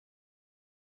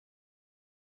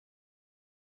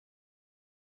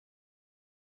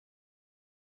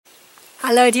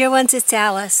Hello dear ones, it's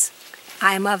Alice.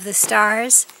 I'm of the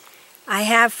stars. I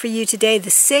have for you today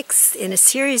the 6th in a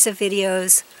series of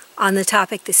videos on the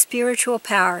topic the spiritual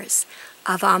powers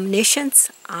of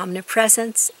omniscience,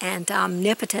 omnipresence, and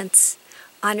omnipotence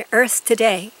on earth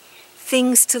today.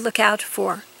 Things to look out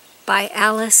for by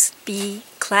Alice B.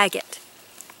 Clagett.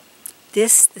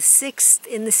 This, the 6th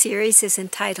in the series, is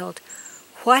entitled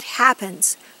What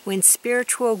Happens when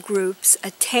Spiritual Groups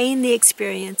Attain the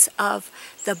Experience of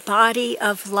the Body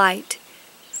of Light?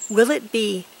 Will it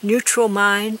be neutral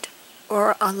mind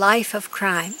or a life of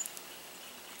crime?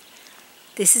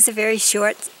 This is a very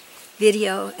short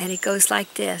video and it goes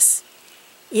like this.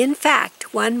 In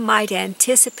fact, one might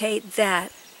anticipate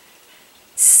that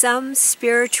some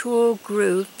spiritual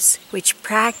groups which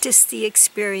practice the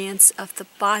experience of the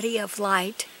body of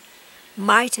light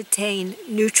might attain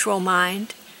neutral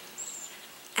mind,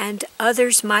 and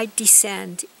others might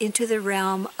descend into the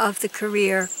realm of the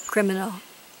career criminal.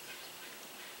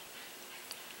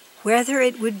 Whether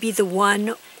it would be the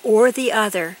one or the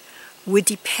other would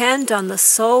depend on the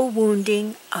soul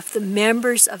wounding of the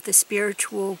members of the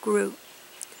spiritual group,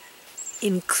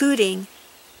 including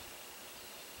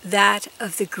that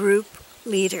of the group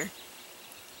leader.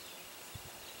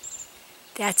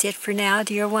 That's it for now,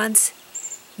 dear ones.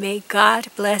 May God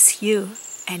bless you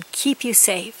and keep you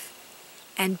safe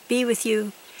and be with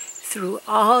you through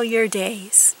all your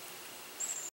days.